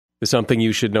The Something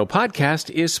You Should Know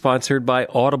podcast is sponsored by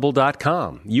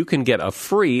Audible.com. You can get a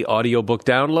free audiobook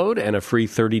download and a free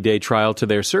 30-day trial to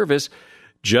their service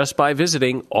just by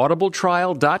visiting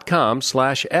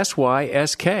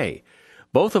audibletrial.com/SYSK.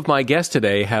 Both of my guests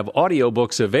today have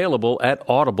audiobooks available at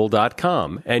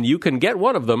Audible.com, and you can get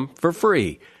one of them for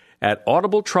free at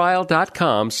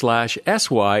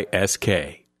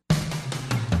audibletrial.com/SYSK.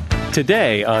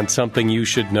 Today on Something You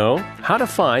Should Know, how to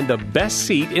find the best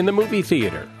seat in the movie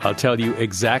theater. I'll tell you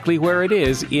exactly where it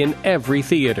is in every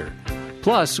theater.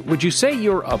 Plus, would you say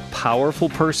you're a powerful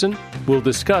person? We'll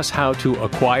discuss how to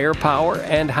acquire power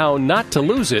and how not to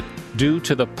lose it due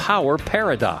to the Power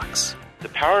Paradox. The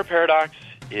Power Paradox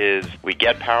is we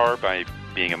get power by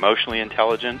being emotionally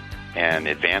intelligent and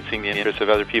advancing the interests of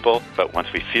other people, but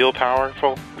once we feel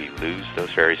powerful, we lose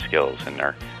those very skills and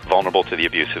are vulnerable to the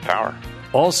abuse of power.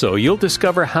 Also, you'll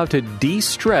discover how to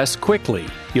de-stress quickly.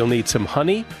 You'll need some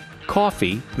honey,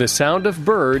 coffee, the sound of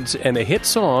birds, and a hit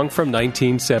song from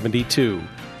 1972.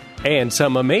 And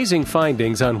some amazing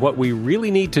findings on what we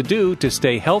really need to do to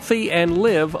stay healthy and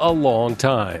live a long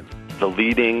time. The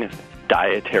leading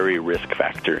dietary risk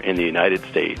factor in the United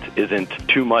States isn't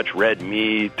too much red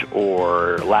meat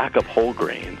or lack of whole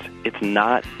grains. It's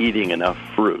not eating enough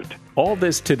fruit. All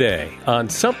this today on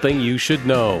Something You Should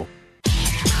Know.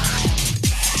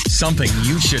 Something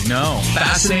you should know.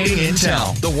 Fascinating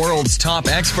intel, the world's top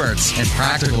experts, and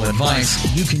practical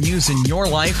advice you can use in your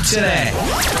life today.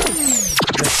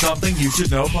 The Something You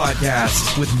Should Know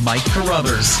podcast with Mike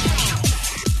Carruthers.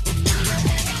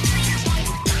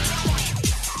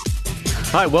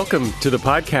 Hi, welcome to the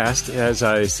podcast. As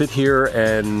I sit here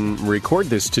and record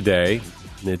this today,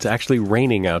 it's actually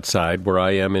raining outside where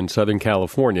I am in Southern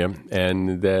California,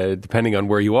 and depending on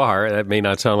where you are, that may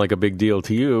not sound like a big deal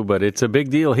to you, but it's a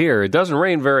big deal here. It doesn't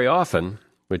rain very often,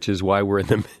 which is why we're in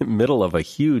the middle of a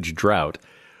huge drought,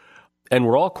 and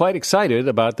we're all quite excited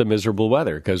about the miserable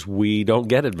weather because we don't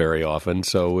get it very often,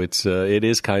 so it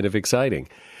is kind of exciting.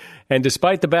 And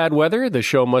despite the bad weather, the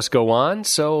show must go on,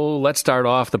 so let's start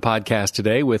off the podcast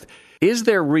today with, is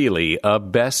there really a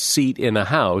best seat in the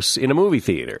house in a movie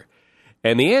theater?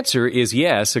 And the answer is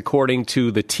yes, according to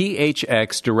the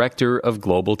THX Director of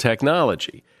Global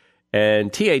Technology.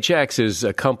 And THX is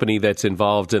a company that's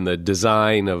involved in the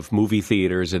design of movie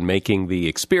theaters and making the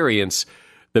experience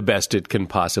the best it can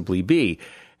possibly be.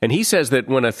 And he says that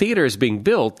when a theater is being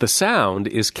built, the sound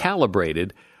is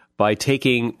calibrated by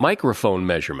taking microphone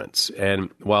measurements.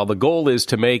 And while the goal is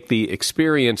to make the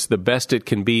experience the best it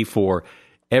can be for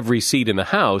every seat in the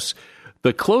house,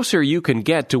 the closer you can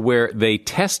get to where they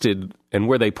tested and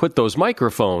where they put those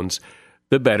microphones,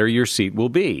 the better your seat will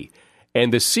be.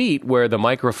 And the seat where the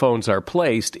microphones are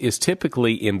placed is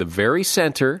typically in the very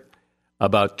center,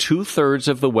 about 2/3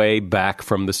 of the way back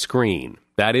from the screen.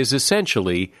 That is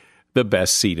essentially the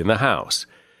best seat in the house.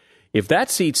 If that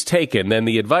seat's taken, then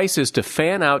the advice is to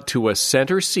fan out to a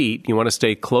center seat. You want to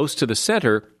stay close to the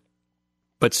center,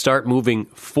 but start moving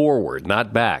forward,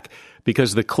 not back.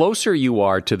 Because the closer you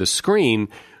are to the screen,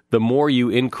 the more you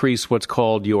increase what's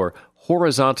called your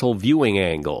horizontal viewing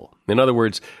angle. In other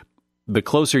words, the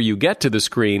closer you get to the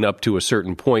screen up to a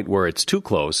certain point where it's too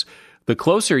close, the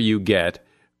closer you get,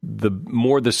 the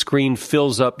more the screen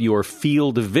fills up your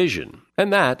field of vision.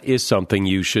 And that is something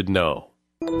you should know.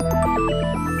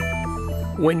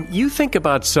 When you think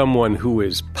about someone who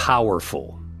is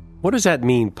powerful, what does that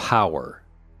mean, power?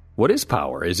 What is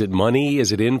power? Is it money?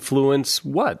 Is it influence?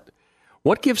 What?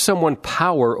 What gives someone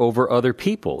power over other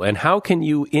people, and how can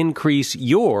you increase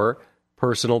your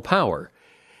personal power?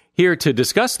 Here to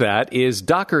discuss that is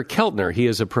Dacher Keltner. He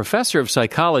is a professor of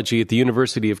psychology at the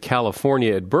University of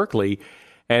California at Berkeley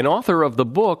and author of the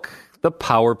book, The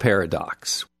Power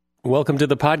Paradox. Welcome to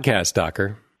the podcast,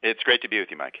 Dacher. It's great to be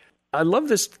with you, Mike. I love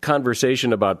this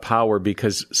conversation about power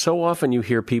because so often you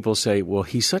hear people say, well,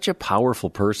 he's such a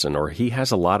powerful person, or he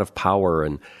has a lot of power,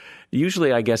 and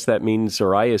usually, I guess that means,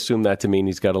 or I assume that to mean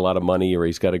he's got a lot of money, or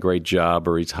he's got a great job,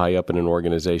 or he's high up in an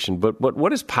organization. But what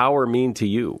does power mean to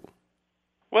you?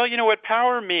 Well, you know, what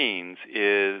power means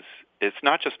is it's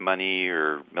not just money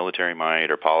or military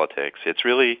might or politics. It's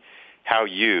really how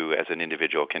you, as an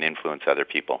individual, can influence other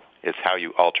people. It's how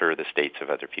you alter the states of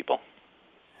other people.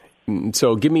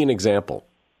 So give me an example.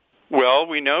 Well,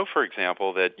 we know, for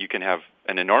example, that you can have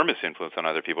an enormous influence on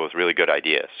other people with really good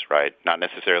ideas, right? Not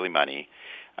necessarily money.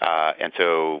 And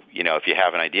so, you know, if you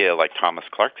have an idea like Thomas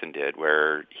Clarkson did,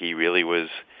 where he really was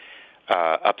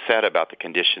upset about the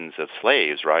conditions of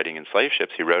slaves riding in slave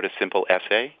ships, he wrote a simple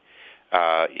essay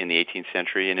in the 18th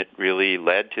century, and it really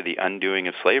led to the undoing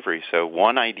of slavery. So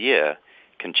one idea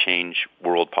can change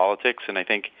world politics, and I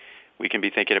think we can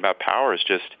be thinking about power as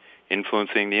just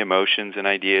influencing the emotions and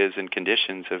ideas and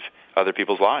conditions of other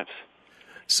people's lives.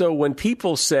 So when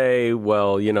people say,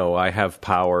 well, I have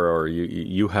power, or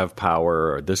you have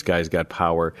power, or this guy's got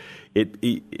power,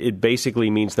 it basically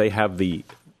means they have the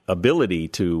ability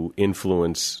to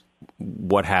influence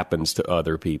what happens to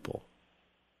other people.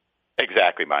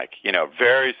 Exactly, Mike.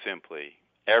 Very simply,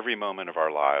 every moment of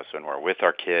our lives, when we're with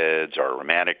our kids, our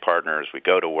romantic partners, we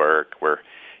go to work, we're,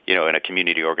 in a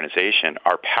community organization,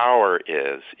 our power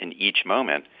is, in each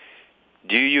moment,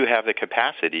 do you have the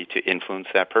capacity to influence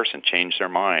that person, change their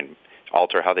mind,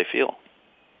 alter how they feel?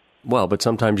 Well, but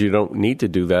sometimes you don't need to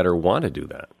do that or want to do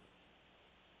that.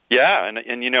 Yeah, and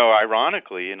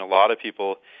ironically, and a lot of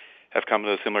people have come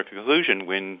to a similar conclusion,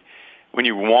 when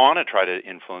you want to try to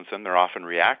influence them, they're often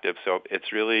reactive. So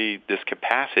it's really this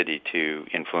capacity to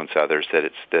influence others that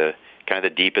it's the kind of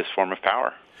the deepest form of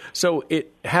power. So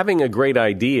having a great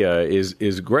idea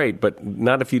is great, but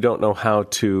not if you don't know how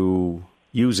to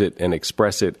use it and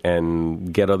express it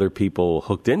and get other people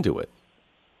hooked into it.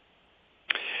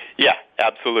 Yeah,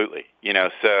 absolutely.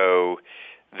 So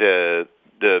the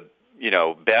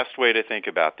best way to think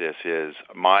about this is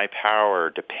my power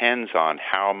depends on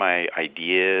how my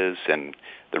ideas and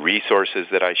the resources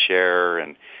that I share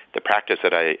and the practice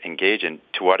that I engage in,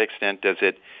 to what extent does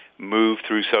it move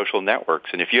through social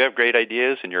networks. And if you have great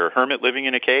ideas and you're a hermit living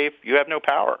in a cave, you have no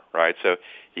power, right? So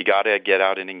you got to get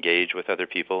out and engage with other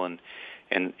people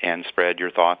and spread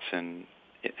your thoughts and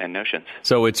notions.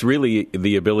 So it's really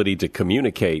the ability to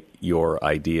communicate your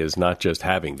ideas, not just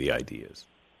having the ideas.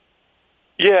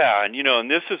 Yeah, and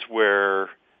this is where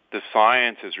the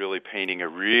science is really painting a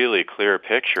really clear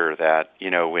picture that,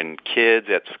 when kids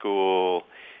at school,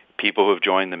 people who have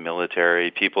joined the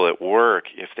military, people at work,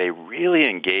 if they really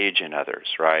engage in others,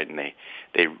 right, and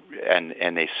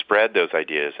they spread those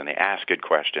ideas and they ask good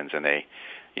questions and they,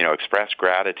 express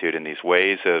gratitude in these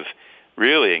ways of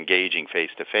really engaging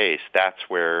face to face, that's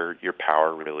where your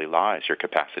power really lies, your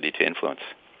capacity to influence.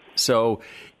 So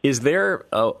is there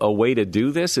a way to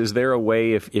do this? Is there a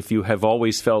way, if you have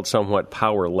always felt somewhat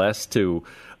powerless, to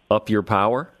up your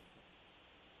power?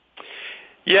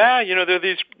 Yeah, there are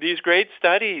these great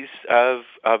studies of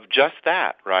just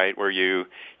that, right, where you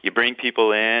bring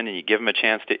people in and you give them a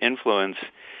chance to influence,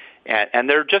 and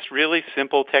they're just really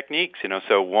simple techniques.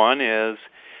 So one is,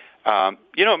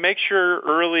 make sure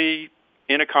early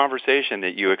in a conversation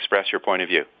that you express your point of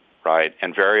view, right?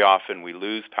 And very often we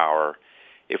lose power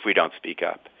if we don't speak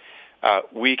up.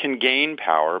 We can gain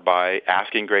power by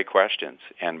asking great questions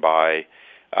and by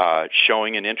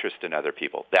showing an interest in other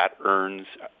people. That earns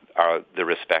the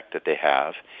respect that they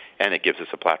have, and it gives us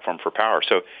a platform for power.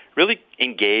 So really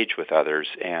engage with others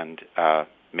and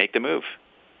make the move.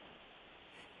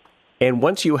 And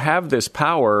once you have this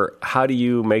power, how do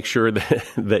you make sure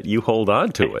that you hold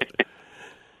on to it?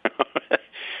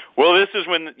 Well, this is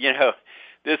when,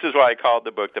 this is why I called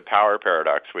the book The Power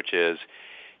Paradox, which is,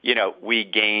 we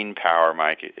gain power,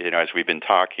 Mike, as we've been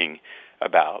talking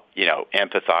about,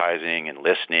 empathizing and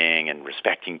listening and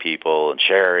respecting people and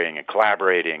sharing and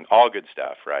collaborating, all good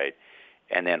stuff, right?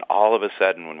 And then all of a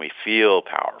sudden when we feel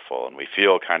powerful and we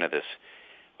feel kind of this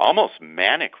almost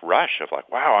manic rush of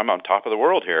like, wow, I'm on top of the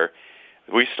world here,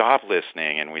 we stop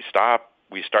listening and we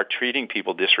start treating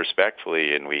people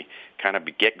disrespectfully and we kind of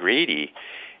get greedy.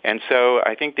 And so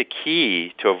I think the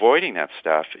key to avoiding that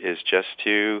stuff is just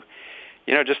to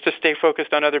stay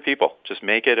focused on other people. Just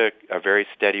make it a very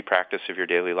steady practice of your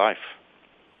daily life.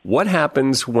 What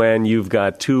happens when you've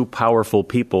got two powerful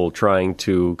people trying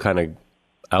to kind of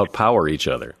outpower each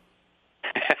other?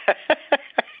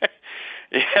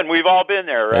 And we've all been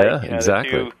there, right? Yeah,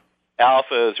 exactly. The two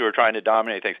alphas who are trying to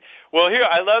dominate things. Well, here,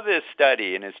 I love this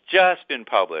study, and it's just been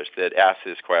published, that asks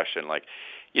this question, like,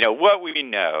 what we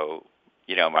know,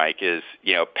 Mike, is,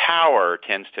 power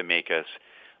tends to make us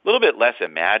a little bit less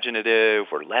imaginative.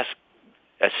 We're less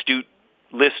astute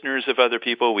listeners of other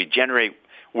people. We generate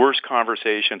worse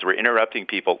conversations. We're interrupting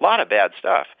people. A lot of bad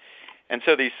stuff. And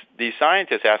so these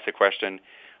scientists ask the question,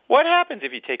 what happens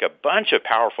if you take a bunch of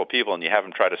powerful people and you have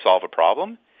them try to solve a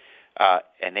problem,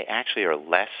 and they actually are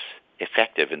less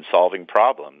effective in solving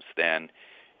problems than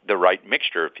the right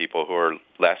mixture of people who are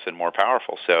less and more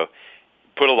powerful? So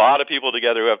put a lot of people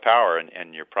together who have power,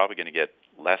 and you're probably going to get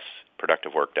less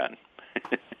productive work done.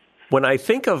 When I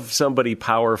think of somebody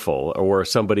powerful or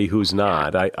somebody who's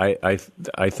not, I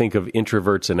think of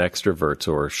introverts and extroverts,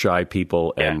 or shy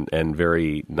people and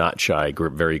very not shy,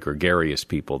 very gregarious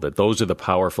people, that those are the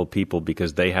powerful people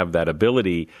because they have that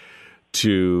ability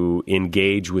to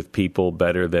engage with people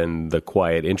better than the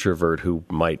quiet introvert who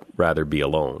might rather be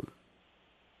alone.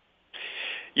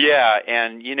 Yeah,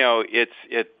 and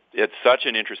it's such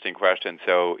an interesting question.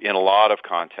 So in a lot of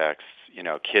contexts,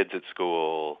 kids at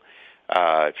school,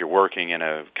 if you're working in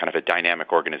a kind of a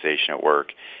dynamic organization at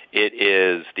work, it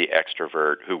is the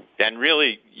extrovert and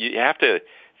really you have to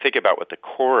think about what the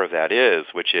core of that is,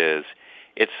 which is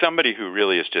it's somebody who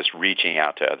really is just reaching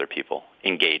out to other people,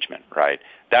 engagement, right?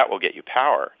 That will get you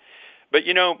power. But,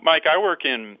 Mike, I work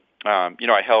in,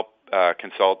 I help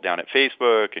consult down at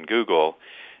Facebook and Google,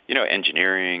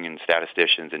 engineering and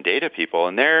statisticians and data people,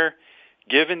 and they're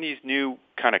given these new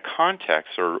kind of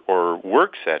contexts or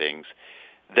work settings.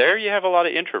 There you have a lot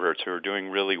of introverts who are doing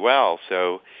really well.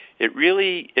 So it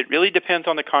really depends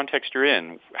on the context you're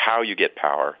in, how you get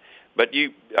power. But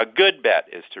a good bet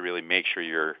is to really make sure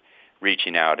you're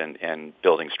reaching out and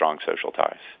building strong social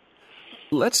ties.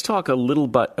 Let's talk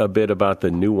a bit about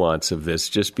the nuance of this,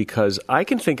 just because I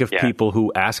can think of people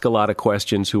who ask a lot of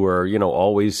questions, who are,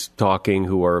 always talking,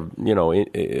 who are,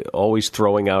 always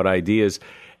throwing out ideas,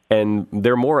 and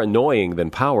they're more annoying than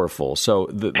powerful. So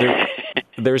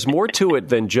there's more to it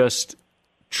than just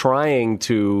trying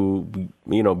to,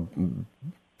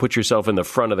 put yourself in the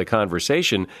front of the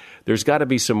conversation. There's got to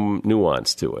be some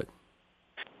nuance to it.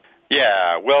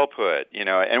 Yeah, well put.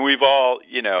 And we've all,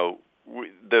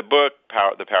 the book,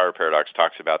 The Power Paradox,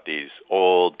 talks about these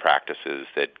old practices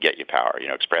that get you power,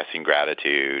 expressing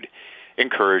gratitude,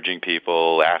 encouraging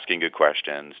people, asking good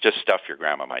questions, just stuff your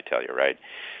grandma might tell you, right?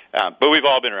 But we've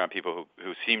all been around people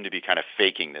who seem to be kind of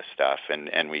faking this stuff, and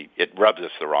it rubs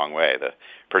us the wrong way. The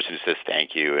person who says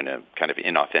thank you in a kind of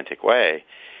inauthentic way.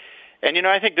 And,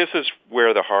 I think this is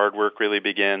where the hard work really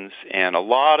begins, and a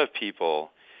lot of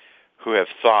people who have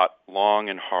thought long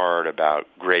and hard about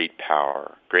great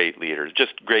power, great leaders,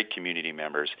 just great community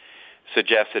members,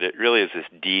 suggest that it really is this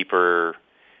deeper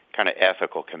kind of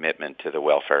ethical commitment to the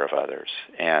welfare of others.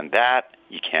 And that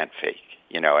you can't fake,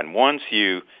 And once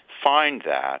you find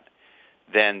that,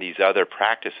 then these other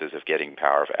practices of getting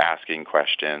power, of asking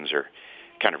questions or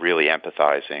kind of really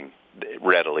empathizing,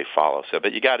 readily follow.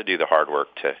 But you got to do the hard work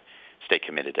to stay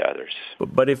committed to others.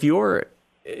 But if your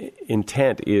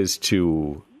intent is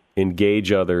to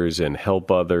engage others and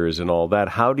help others and all that,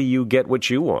 how do you get what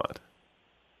you want?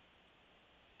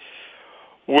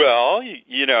 Well,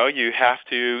 you have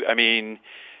to,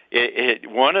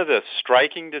 one of the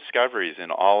striking discoveries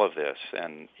in all of this,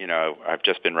 and, I've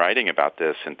just been writing about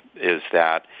this, is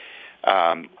that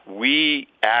we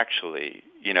actually,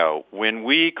 when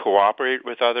we cooperate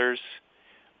with others,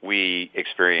 we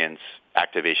experience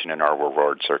activation in our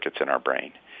reward circuits in our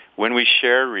brain. When we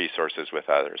share resources with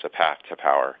others, a path to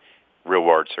power,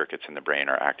 reward circuits in the brain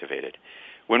are activated.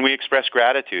 When we express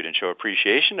gratitude and show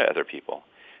appreciation to other people,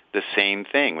 the same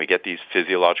thing. We get these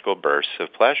physiological bursts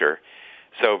of pleasure.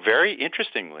 So very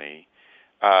interestingly,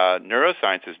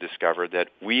 neuroscience has discovered that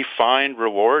we find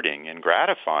rewarding and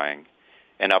gratifying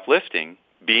and uplifting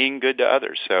being good to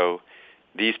others. So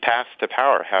these paths to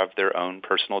power have their own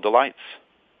personal delights.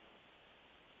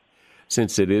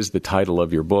 Since it is the title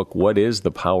of your book, what is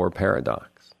the Power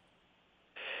Paradox?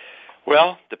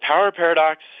 Well, the Power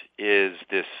Paradox is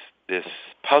this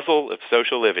puzzle of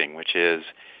social living, which is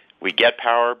we get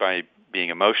power by being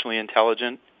emotionally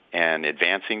intelligent and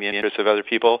advancing the interests of other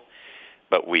people,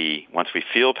 but once we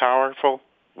feel powerful,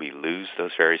 we lose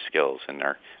those very skills and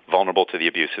are vulnerable to the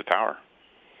abuse of power.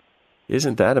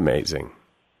 Isn't that amazing?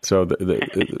 So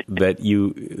that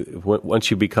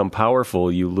once you become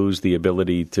powerful, you lose the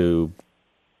ability to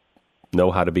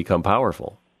know how to become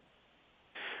powerful.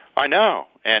 I know.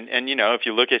 And if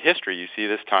you look at history, you see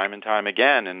this time and time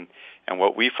again. And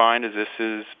what we find is this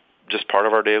is just part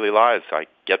of our daily lives. I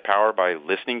get power by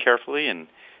listening carefully, and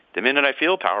the minute I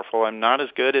feel powerful, I'm not as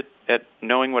good at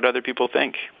knowing what other people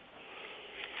think.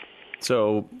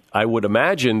 So I would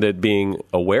imagine that being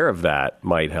aware of that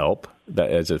might help,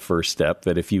 that as a first step,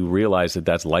 that if you realize that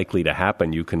that's likely to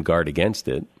happen, you can guard against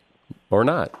it or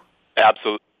not.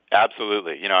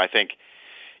 Absolutely. I think,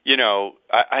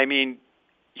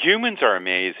 humans are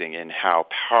amazing in how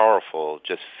powerful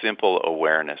just simple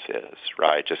awareness is,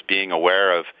 right? Just being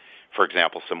aware of, for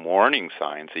example, some warning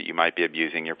signs that you might be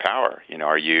abusing your power.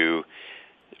 Are you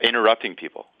interrupting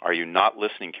people? Are you not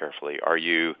listening carefully? Are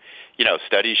you,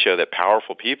 studies show that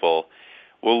powerful people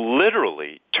will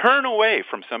literally turn away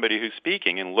from somebody who's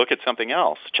speaking and look at something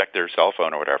else, check their cell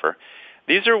phone or whatever.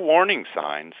 These are warning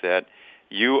signs that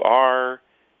you are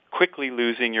quickly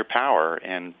losing your power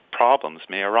and problems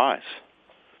may arise.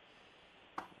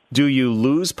 Do you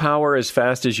lose power as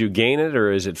fast as you gain it,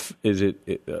 or is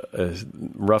it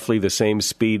roughly the same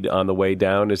speed on the way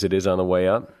down as it is on the way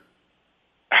up?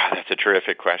 That's a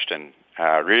terrific question.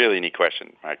 Really neat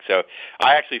question, Mike. So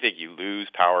I actually think you lose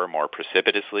power more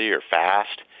precipitously or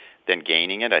fast than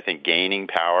gaining it. I think gaining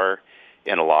power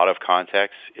in a lot of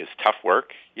contexts is tough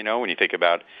work, when you think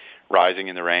about rising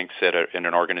in the ranks in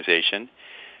an organization.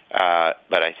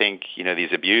 But I think,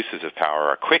 these abuses of power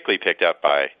are quickly picked up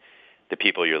by the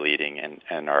people you're leading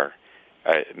and are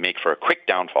make for a quick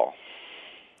downfall.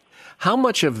 How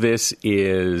much of this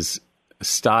is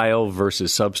style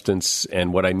versus substance?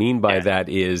 And what I mean by that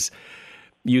is,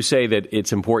 you say that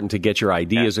it's important to get your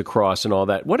ideas across and all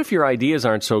that. What if your ideas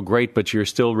aren't so great, but you're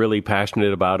still really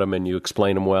passionate about them and you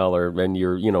explain them well, and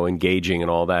you're, engaging and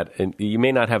all that? And you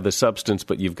may not have the substance,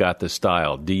 but you've got the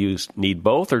style. Do you need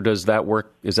both, or does that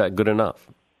work? Is that good enough?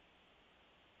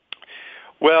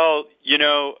 Well,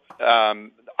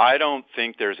 I don't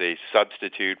think there's a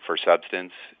substitute for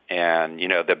substance. And,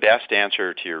 the best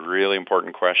answer to your really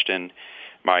important question,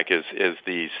 Mike, is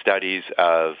the studies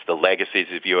of the legacies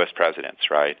of U.S.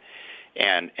 presidents, right?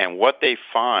 And what they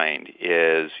find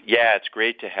is, it's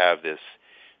great to have this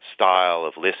style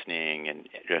of listening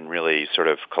and really sort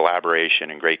of collaboration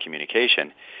and great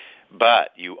communication,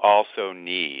 but you also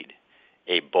need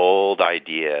a bold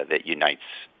idea that unites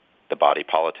the body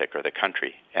politic or the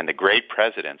country. And the great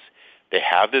presidents, they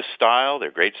have this style.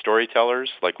 They're great storytellers,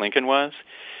 like Lincoln was.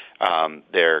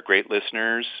 They're great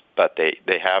listeners, but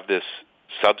they have this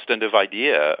substantive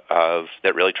idea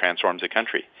that really transforms a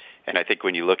country. And I think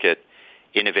when you look at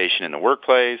innovation in the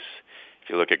workplace, if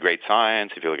you look at great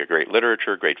science, if you look at great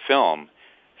literature, great film,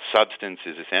 substance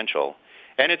is essential.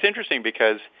 And it's interesting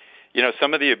because,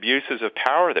 some of the abuses of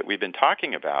power that we've been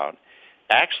talking about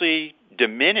actually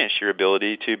diminish your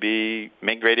ability to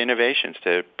make great innovations,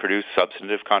 to produce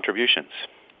substantive contributions.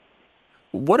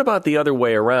 What about the other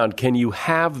way around? Can you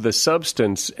have the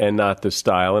substance and not the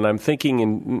style? And I'm thinking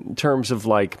in terms of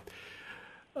and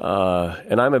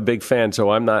I'm a big fan, so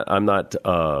I'm not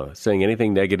saying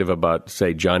anything negative about,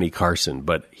 say, Johnny Carson,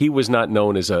 but he was not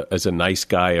known as a nice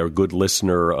guy or a good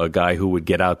listener, a guy who would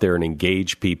get out there and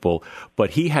engage people.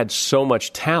 But he had so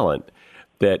much talent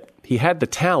that he had the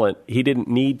talent. He didn't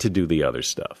need to do the other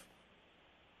stuff.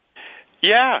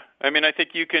 Yeah, I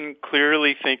think you can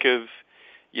clearly think of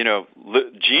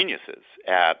geniuses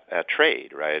at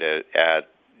trade, right? At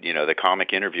the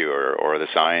comic interviewer or the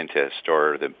scientist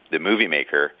or the movie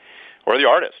maker or the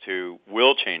artist who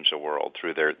will change the world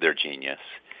through their genius.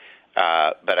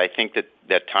 But I think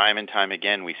that time and time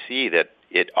again we see that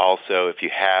it also, if you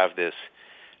have this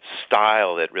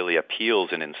style that really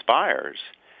appeals and inspires,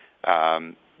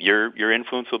 your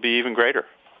influence will be even greater.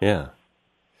 Yeah.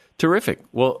 Terrific.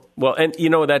 Well, and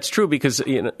that's true because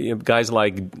guys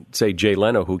like, say, Jay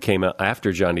Leno, who came out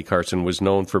after Johnny Carson, was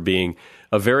known for being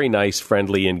a very nice,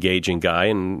 friendly, engaging guy,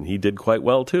 and he did quite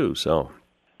well too. So,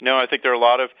 no, I think there are a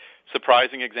lot of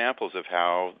surprising examples of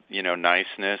how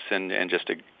niceness and just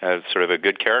a sort of a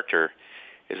good character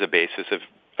is a basis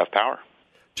of power.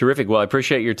 Terrific. Well, I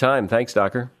appreciate your time. Thanks,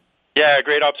 Dacher. Yeah,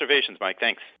 great observations, Mike.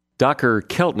 Thanks. Dacher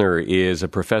Keltner is a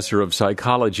professor of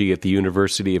psychology at the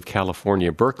University of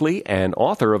California, Berkeley, and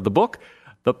author of the book,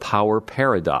 The Power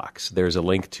Paradox. There's a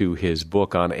link to his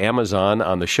book on Amazon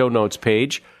on the show notes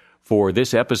page for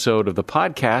this episode of the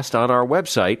podcast on our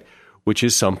website, which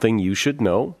is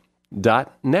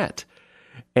somethingyoushouldknow.net.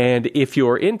 And if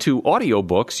you're into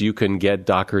audiobooks, you can get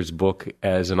Dacher's book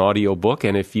as an audiobook,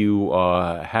 and if you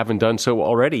haven't done so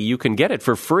already, you can get it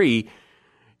for free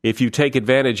if you take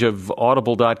advantage of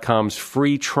Audible.com's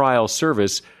free trial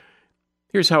service.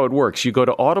 Here's how it works. You go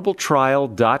to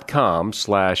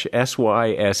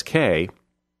audibletrial.com/SYSK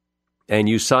and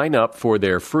you sign up for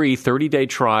their free 30-day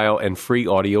trial and free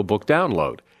audiobook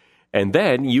download. And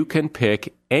then you can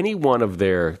pick any one of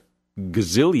their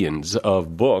gazillions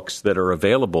of books that are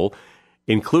available,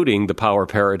 including The Power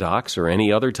Paradox or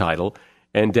any other title,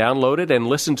 and download it and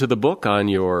listen to the book on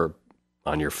your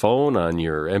phone, on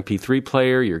your MP3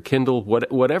 player, your Kindle,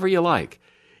 whatever you like.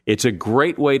 It's a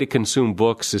great way to consume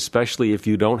books, especially if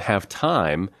you don't have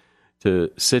time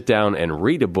to sit down and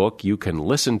read a book. You can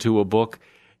listen to a book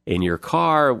in your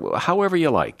car, however you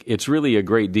like. It's really a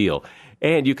great deal.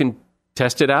 And you can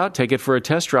test it out, take it for a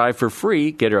test drive for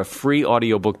free, get a free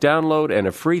audiobook download and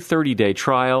a free 30-day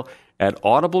trial at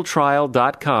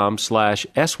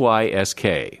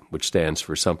audibletrial.com/SYSK, which stands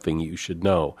for Something You Should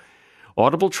Know.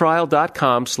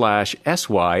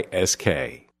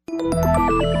 audibletrial.com/SYSK.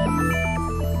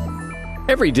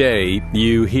 Every day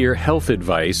you hear health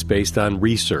advice based on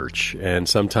research, and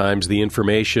sometimes the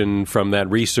information from that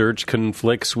research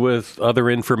conflicts with other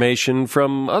information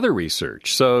from other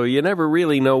research, so you never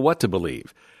really know what to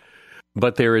believe.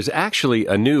 But there is actually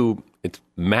a new,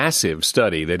 massive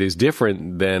study that is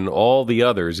different than all the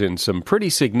others in some pretty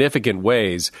significant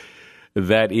ways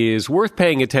that is worth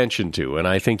paying attention to, and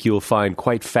I think you'll find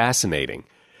quite fascinating.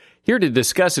 Here to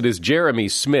discuss it is Jeremy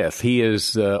Smith. He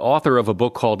is author of a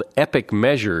book called Epic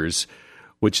Measures,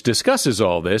 which discusses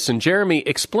all this. And Jeremy,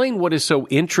 explain what is so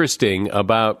interesting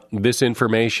about this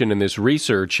information and this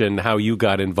research and how you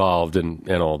got involved and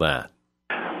all that.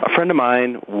 A friend of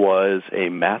mine was a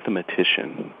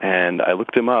mathematician, and I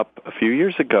looked him up a few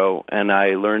years ago, and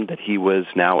I learned that he was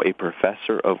now a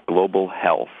professor of global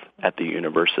health at the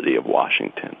University of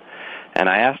Washington. And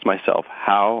I asked myself,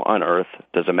 how on earth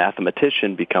does a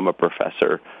mathematician become a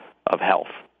professor of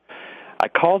health? I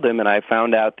called him and I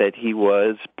found out that he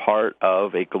was part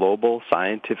of a global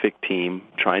scientific team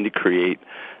trying to create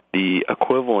the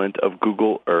equivalent of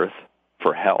Google Earth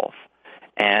for health.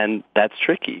 And that's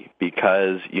tricky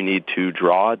because you need to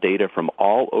draw data from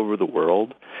all over the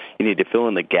world. You need to fill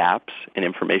in the gaps in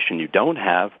information you don't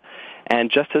have. And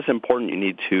just as important, you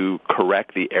need to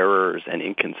correct the errors and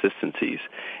inconsistencies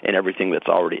in everything that's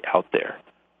already out there.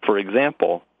 For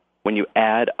example, when you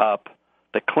add up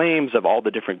the claims of all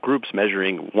the different groups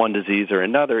measuring one disease or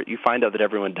another, you find out that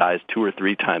everyone dies 2 or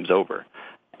 3 times over.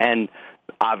 And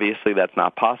obviously that's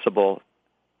not possible.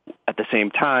 At the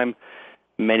same time,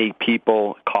 many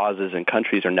people, causes, and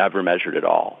countries are never measured at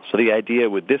all. So the idea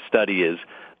with this study is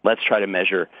let's try to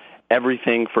measure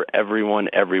everything for everyone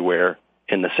everywhere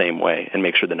in the same way and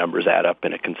make sure the numbers add up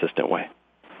in a consistent way.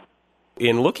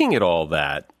 In looking at all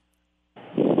that,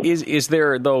 is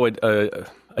there, though,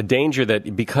 a danger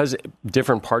that because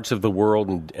different parts of the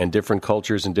world and different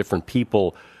cultures and different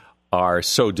people are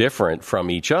so different from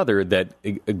each other that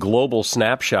global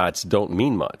snapshots don't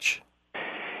mean much?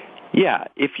 Yeah,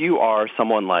 if you are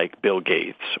someone like Bill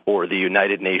Gates or the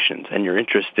United Nations and you're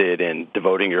interested in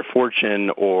devoting your fortune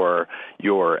or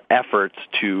your efforts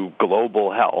to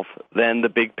global health, then the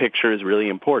big picture is really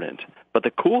important. But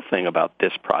the cool thing about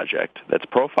this project that's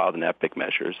profiled in Epic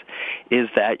Measures is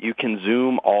that you can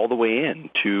zoom all the way in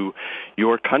to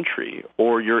your country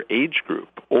or your age group,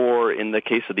 or in the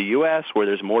case of the U.S. where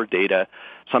there's more data,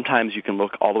 sometimes you can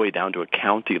look all the way down to a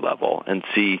county level and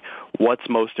see what's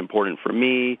most important for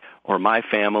me or my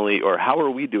family, or how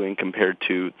are we doing compared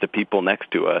to the people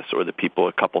next to us or the people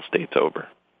a couple states over.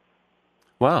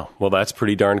 Wow. Well, that's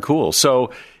pretty darn cool.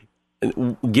 So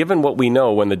given what we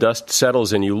know, when the dust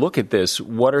settles and you look at this,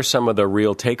 what are some of the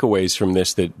real takeaways from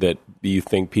this that you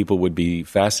think people would be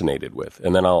fascinated with?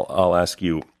 And then I'll ask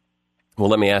you, well,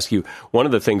 let me ask you, one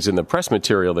of the things in the press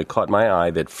material that caught my eye,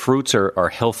 that fruits are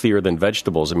healthier than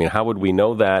vegetables. I mean, how would we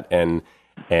know that, and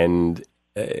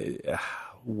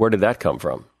where did that come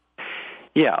from?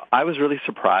 Yeah, I was really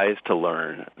surprised to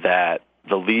learn that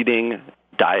the leading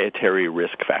dietary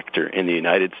risk factor in the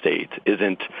United States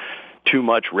isn't too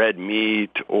much red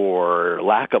meat or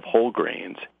lack of whole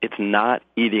grains. It's not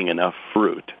eating enough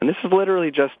fruit. And this is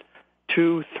literally just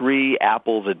 2-3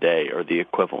 apples a day or the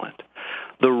equivalent.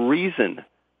 The reason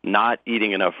not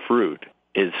eating enough fruit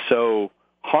is so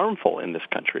harmful in this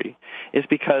country is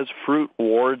because fruit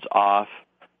wards off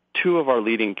 2 of our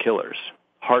leading killers,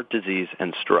 heart disease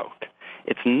and stroke.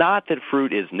 It's not that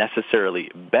fruit is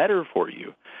necessarily better for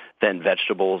you than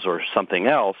vegetables or something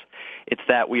else. It's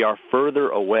that we are further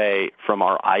away from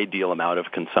our ideal amount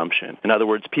of consumption. In other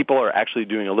words, people are actually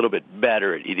doing a little bit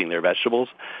better at eating their vegetables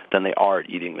than they are at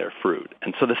eating their fruit.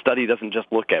 And so the study doesn't just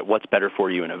look at what's better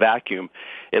for you in a vacuum.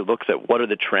 It looks at what are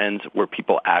the trends where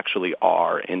people actually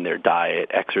are in their diet,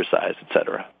 exercise,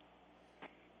 etc.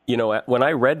 You know, when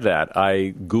I read that,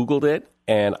 I Googled it,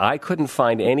 and I couldn't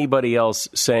find anybody else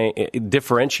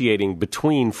differentiating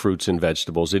between fruits and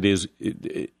vegetables. It is,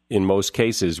 in most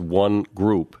cases, one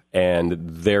group, and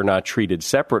they're not treated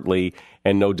separately,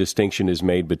 and no distinction is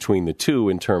made between the two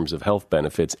in terms of health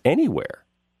benefits anywhere.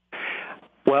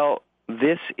 Well,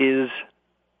 this is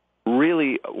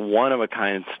really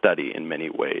one-of-a-kind study in many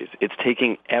ways. It's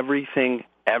taking everything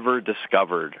ever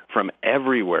discovered from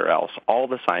everywhere else, all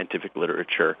the scientific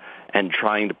literature, and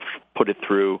trying to put it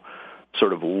through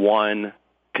sort of one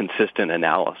consistent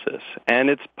analysis. And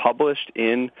it's published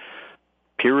in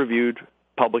peer-reviewed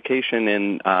publication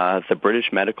in the British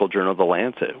medical journal The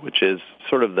Lancet, which is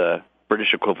sort of the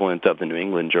British equivalent of the New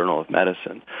England Journal of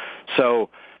Medicine. So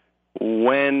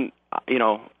when,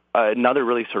 another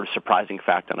really sort of surprising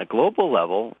fact on a global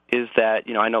level is that,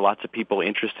 I know lots of people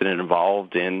interested and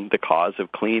involved in the cause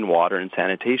of clean water and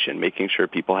sanitation, making sure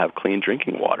people have clean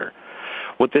drinking water.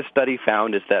 What this study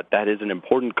found is that that is an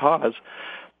important cause,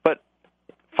 but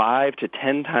 5 to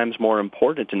 10 times more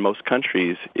important in most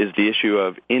countries is the issue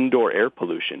of indoor air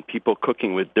pollution, people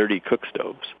cooking with dirty cook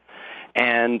stoves.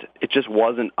 And it just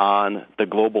wasn't on the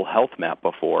global health map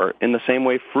before, in the same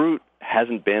way fruit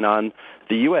hasn't been on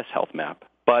the U.S. health map.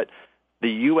 But the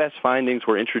U.S. findings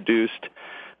were introduced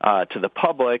to the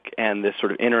public, and this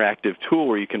sort of interactive tool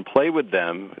where you can play with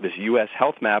them, this U.S.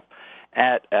 health map,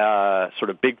 at a sort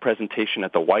of big presentation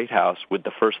at the White House with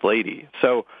the First Lady.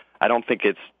 So I don't think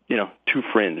it's, too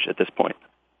fringe at this point.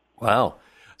 Wow.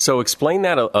 So explain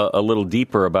that a little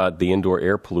deeper about the indoor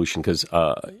air pollution, because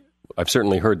I've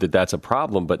certainly heard that that's a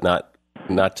problem, but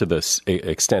not to the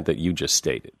extent that you just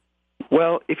stated.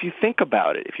 Well, if you think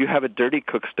about it, if you have a dirty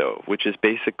cook stove, which is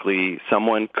basically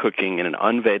someone cooking in an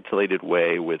unventilated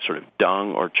way with sort of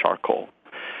dung or charcoal,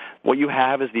 what you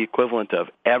have is the equivalent of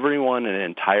everyone in an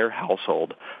entire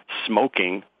household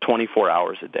smoking 24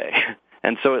 hours a day.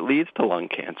 And so it leads to lung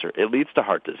cancer, it leads to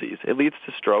heart disease, it leads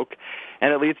to stroke,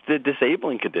 and it leads to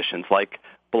disabling conditions like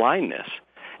blindness.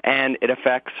 And it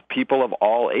affects people of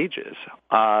all ages,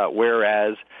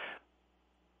 whereas,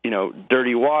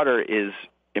 dirty water is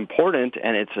important,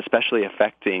 and it's especially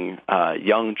affecting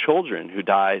young children who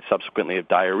die subsequently of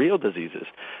diarrheal diseases.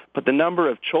 But the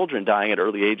number of children dying at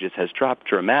early ages has dropped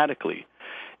dramatically.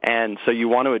 And so you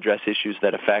want to address issues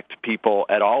that affect people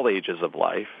at all ages of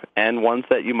life and ones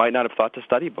that you might not have thought to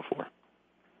study before.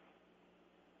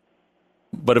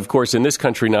 But, of course, in this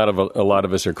country, not a lot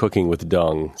of us are cooking with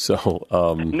dung. So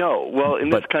no. Well, in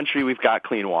this country, we've got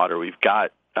clean water. We've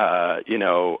got,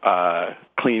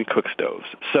 clean cook stoves.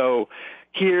 So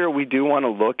here we do want to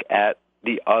look at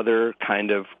the other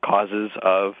kind of causes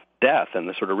of death and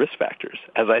the sort of risk factors.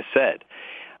 As I said,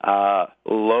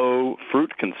 low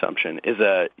fruit consumption is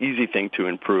an easy thing to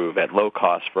improve at low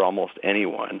cost for almost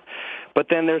anyone. But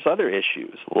then there's other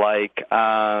issues like,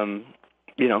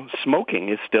 smoking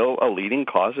is still a leading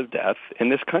cause of death in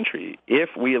this country. If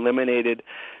we eliminated,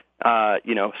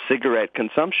 cigarette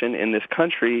consumption in this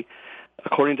country,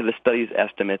 according to the study's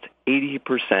estimates,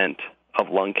 80% of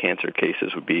lung cancer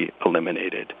cases would be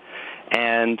eliminated.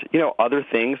 And, other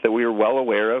things that we are well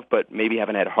aware of but maybe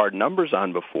haven't had hard numbers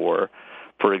on before,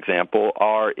 for example,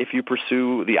 are if you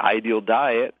pursue the ideal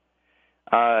diet,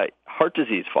 heart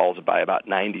disease falls by about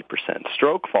 90%.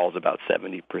 Stroke falls about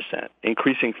 70%.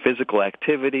 Increasing physical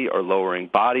activity or lowering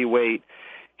body weight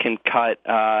can cut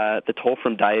the toll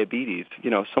from diabetes,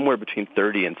 somewhere between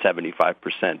 30 and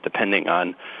 75%, depending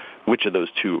on which of those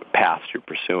two paths you're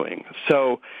pursuing.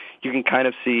 So you can kind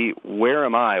of see, where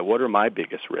am I? What are my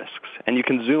biggest risks? And you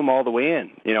can zoom all the way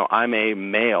in. I'm a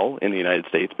male in the United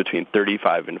States between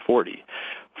 35 and 40.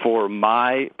 For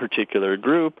my particular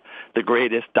group, the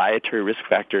greatest dietary risk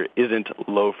factor isn't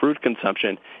low fruit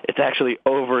consumption. It's actually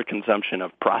overconsumption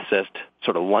of processed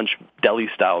sort of lunch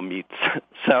deli-style meats.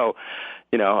 So,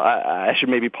 I should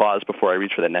maybe pause before I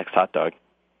reach for the next hot dog.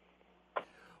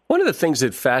 One of the things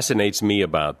that fascinates me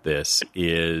about this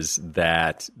is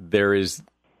that there is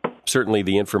certainly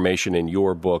the information in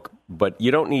your book, but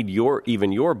you don't need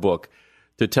even your book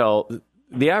to tell.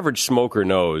 The average smoker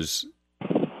knows,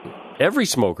 every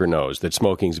smoker knows that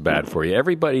smoking's bad for you.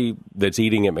 Everybody that's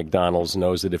eating at McDonald's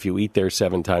knows that if you eat there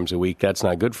 7 times a week, that's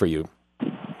not good for you.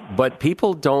 But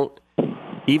people don't,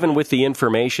 even with the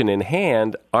information in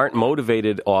hand, aren't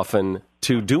motivated often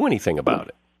to do anything about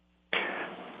it.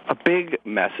 A big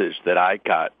message that I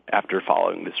got after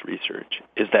following this research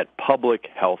is that public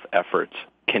health efforts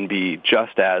can be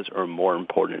just as or more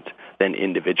important than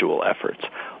individual efforts.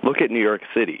 Look at New York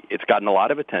City. It's gotten a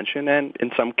lot of attention and,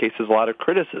 in some cases, a lot of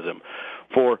criticism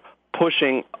for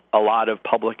pushing a lot of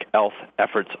public health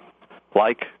efforts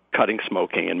like cutting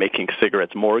smoking and making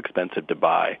cigarettes more expensive to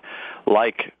buy,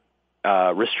 like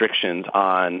restrictions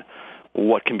on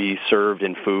what can be served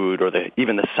in food or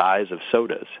even the size of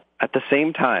sodas. At the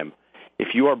same time,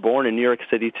 if you are born in New York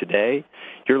City today,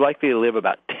 you're likely to live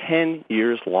about 10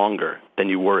 years longer than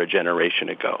you were a generation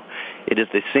ago. It is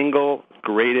the single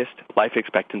greatest life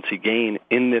expectancy gain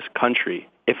in this country.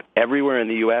 If everywhere in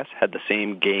the U.S. had the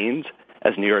same gains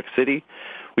as New York City,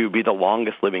 we would be the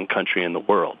longest living country in the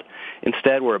world.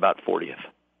 Instead, we're about 40th.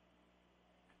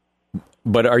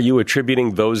 But are you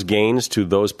attributing those gains to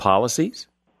those policies?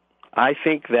 I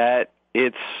think that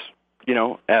it's,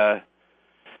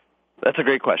 that's a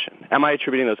great question. Am I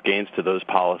attributing those gains to those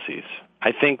policies?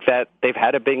 I think that they've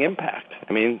had a big impact.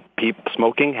 I mean,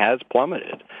 smoking has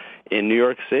plummeted in New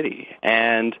York City,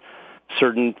 and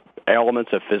certain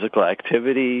elements of physical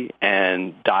activity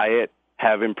and diet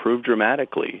have improved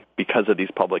dramatically because of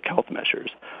these public health measures.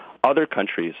 Other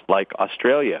countries, like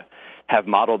Australia, have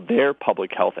modeled their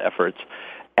public health efforts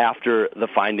after the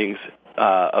findings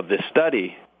of this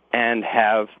study and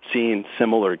have seen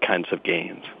similar kinds of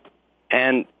gains.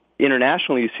 And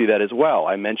internationally, you see that as well.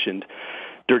 I mentioned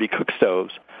dirty cook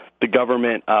stoves. The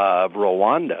government of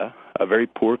Rwanda, a very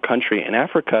poor country in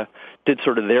Africa, did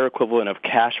sort of their equivalent of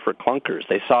cash for clunkers.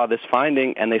 They saw this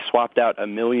finding, and they swapped out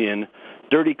 1 million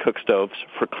dirty cook stoves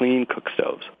for clean cook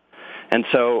stoves. And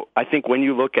so I think when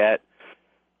you look at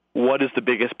what is the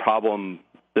biggest problem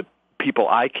that people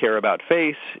I care about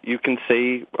face, you can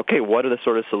say, okay, what are the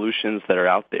sort of solutions that are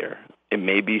out there? It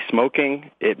may be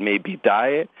smoking, it may be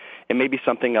diet, it may be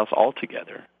something else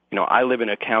altogether. You know, I live in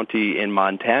a county in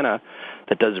Montana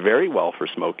that does very well for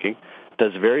smoking,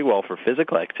 does very well for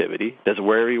physical activity, does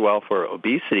very well for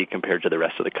obesity compared to the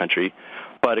rest of the country.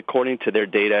 But according to their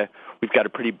data, we've got a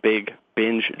pretty big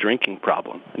binge drinking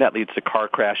problem. And that leads to car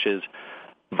crashes,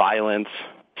 violence,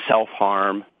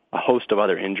 self-harm, a host of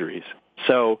other injuries.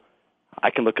 So I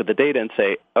can look at the data and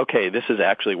say, okay, this is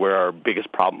actually where our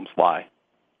biggest problems lie.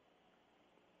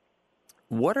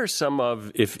 What are some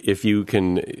of, if you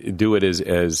can do it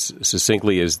as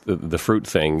succinctly as the fruit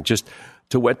thing, just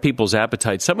to whet people's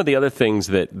appetite, some of the other things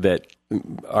that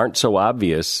aren't so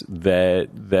obvious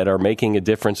that are making a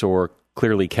difference or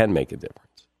clearly can make a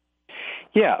difference?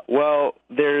 Yeah, well,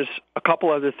 there's a couple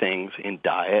other things in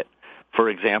diet. For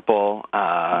example,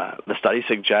 the study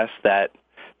suggests that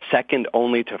second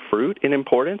only to fruit in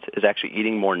importance is actually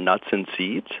eating more nuts and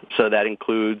seeds. So that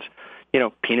includes,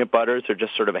 peanut butters are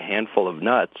just sort of a handful of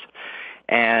nuts.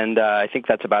 And I think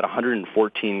that's about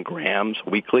 114 grams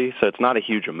weekly, so it's not a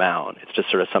huge amount. It's just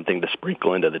sort of something to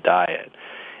sprinkle into the diet.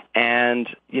 And,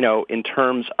 in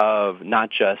terms of not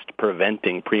just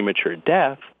preventing premature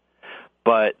death,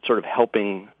 but sort of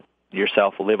helping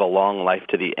yourself live a long life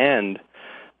to the end,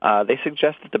 they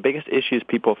suggest that the biggest issues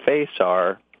people face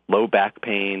are low back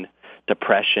pain,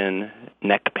 depression,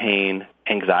 neck pain,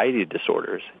 anxiety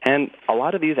disorders. And a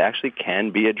lot of these actually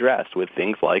can be addressed with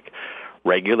things like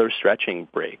regular stretching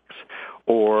breaks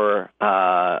or,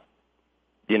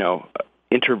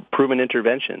 proven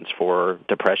interventions for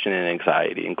depression and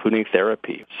anxiety, including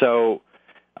therapy. So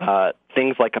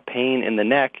things like a pain in the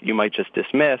neck you might just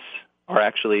dismiss are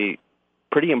actually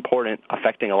pretty important,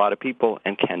 affecting a lot of people,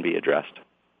 and can be addressed.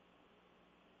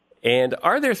 And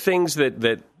are there things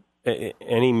that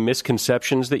any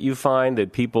misconceptions that you find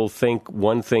that people think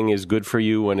one thing is good for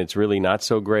you when it's really not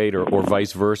so great, or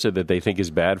vice versa, that they think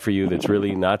is bad for you that's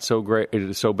really not so great,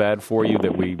 so bad for you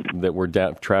that we're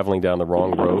traveling down the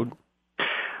wrong road?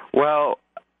 Well,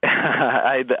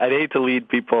 I'd hate to lead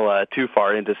people too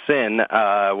far into sin,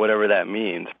 whatever that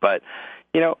means. But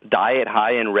diet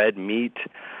high in red meat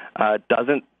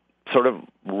doesn't sort of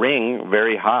ring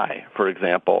very high, for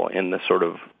example, in the sort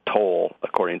of toll,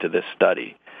 according to this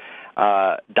study.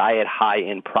 Diet high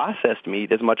in processed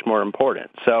meat is much more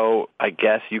important. So I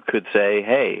guess you could say,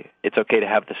 hey, it's okay to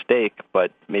have the steak,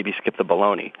 but maybe skip the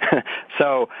bologna.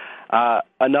 So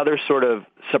another sort of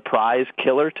surprise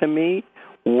killer to me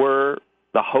were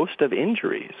the host of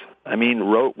injuries. I mean,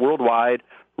 worldwide,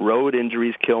 road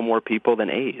injuries kill more people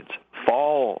than AIDS.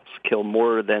 Falls kill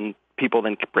more people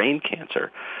than brain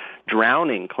cancer.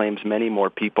 Drowning claims many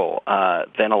more people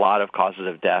than a lot of causes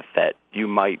of death that you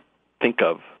might think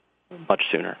of much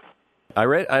sooner. I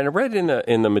read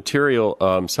in the material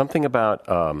something about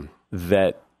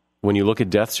that when you look at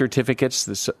death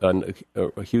certificates,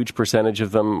 a huge percentage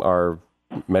of them are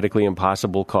medically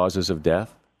impossible causes of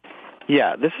death.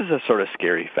 Yeah, this is a sort of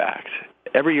scary fact.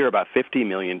 Every year, about 50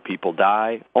 million people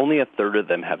die. Only a third of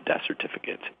them have death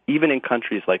certificates. Even in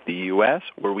countries like the U.S.,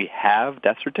 where we have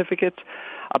death certificates,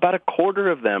 about a quarter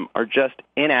of them are just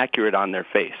inaccurate on their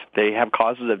face. They have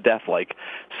causes of death like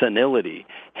senility,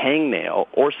 hangnail,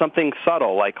 or something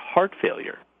subtle like heart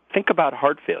failure. Think about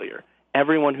heart failure.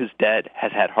 Everyone who's dead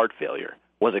has had heart failure.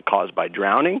 Was it caused by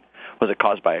drowning? Was it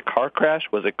caused by a car crash?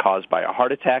 Was it caused by a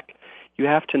heart attack? You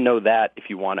have to know that if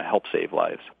you want to help save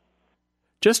lives.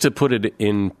 Just to put it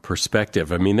in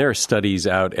perspective, I mean, there are studies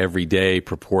out every day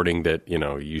purporting that,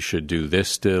 you should do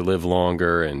this to live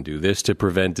longer and do this to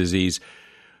prevent disease.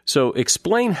 So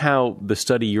explain how the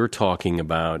study you're talking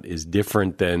about is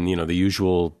different than, the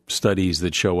usual studies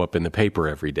that show up in the paper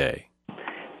every day.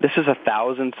 This is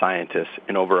 1,000 scientists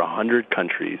in over 100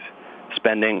 countries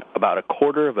spending about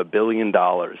 $250 million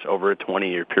over a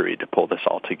 20-year period to pull this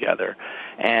all together.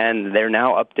 And they're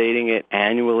now updating it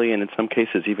annually and in some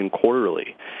cases even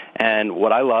quarterly. And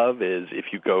what I love is if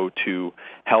you go to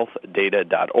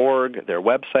healthdata.org, their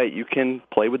website, you can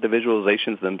play with the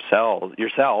visualizations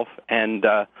yourself and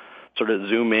sort of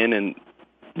zoom in and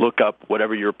look up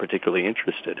whatever you're particularly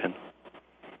interested in.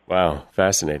 Wow,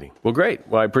 fascinating. Well, great.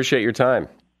 Well, I appreciate your time.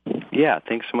 Yeah,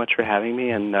 thanks so much for having me,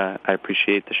 and I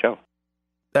appreciate the show.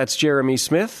 That's Jeremy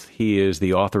Smith. He is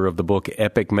the author of the book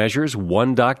Epic Measures,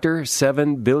 One Doctor,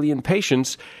 7 Billion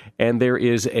Patients. And there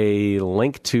is a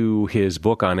link to his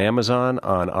book on Amazon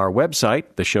on our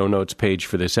website. The show notes page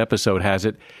for this episode has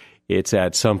it. It's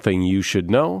at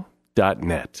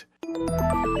somethingyoushouldknow.net.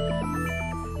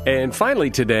 And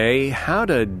finally today, how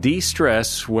to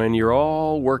de-stress when you're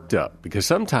all worked up. Because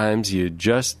sometimes you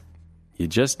just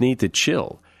need to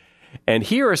chill. And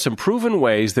here are some proven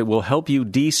ways that will help you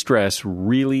de-stress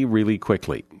really, really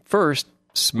quickly. First,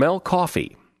 smell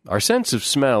coffee. Our sense of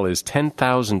smell is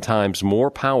 10,000 times more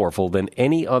powerful than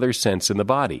any other sense in the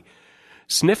body.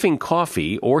 Sniffing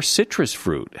coffee or citrus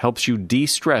fruit helps you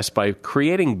de-stress by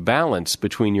creating balance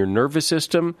between your nervous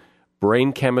system,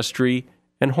 brain chemistry,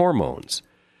 and hormones.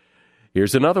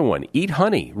 Here's another one. Eat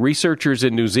honey. Researchers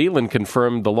in New Zealand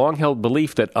confirmed the long-held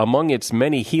belief that among its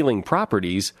many healing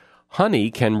properties,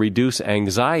 honey can reduce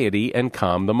anxiety and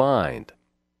calm the mind.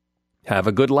 Have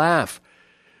a good laugh.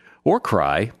 Or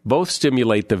cry. Both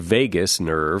stimulate the vagus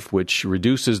nerve, which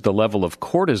reduces the level of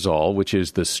cortisol, which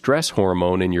is the stress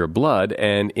hormone in your blood,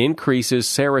 and increases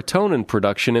serotonin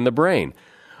production in the brain.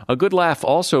 A good laugh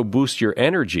also boosts your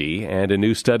energy, and a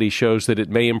new study shows that it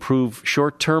may improve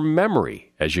short-term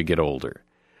memory as you get older.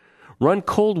 Run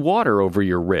cold water over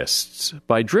your wrists.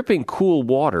 By dripping cool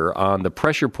water on the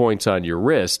pressure points on your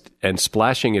wrist and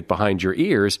splashing it behind your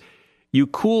ears, you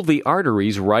cool the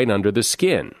arteries right under the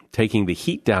skin, taking the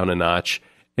heat down a notch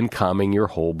and calming your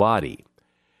whole body.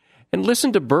 And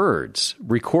listen to birds,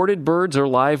 recorded birds or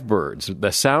live birds.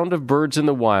 The sound of birds in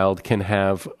the wild can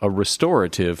have a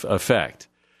restorative effect.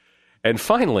 And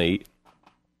finally,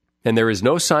 and there is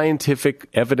no scientific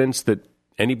evidence that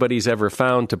anybody's ever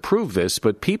found to prove this,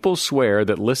 but people swear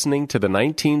that listening to the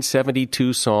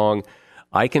 1972 song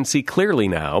I Can See Clearly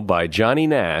Now by Johnny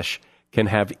Nash can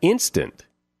have instant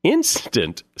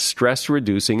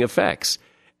stress-reducing effects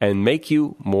and make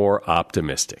you more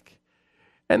optimistic.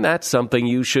 And that's something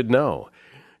you should know.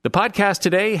 The podcast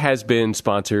today has been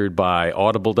sponsored by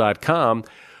Audible.com.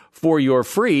 For your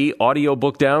free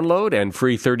audiobook download and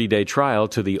free 30-day trial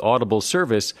to the Audible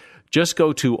service, just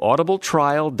go to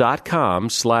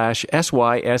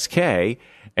audibletrial.com/SYSK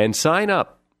and sign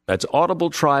up. That's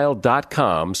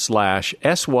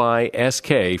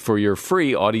audibletrial.com/SYSK for your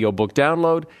free audiobook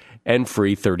download and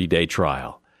free 30-day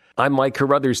trial. I'm Mike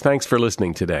Carruthers. Thanks for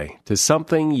listening today to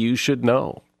Something You Should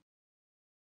Know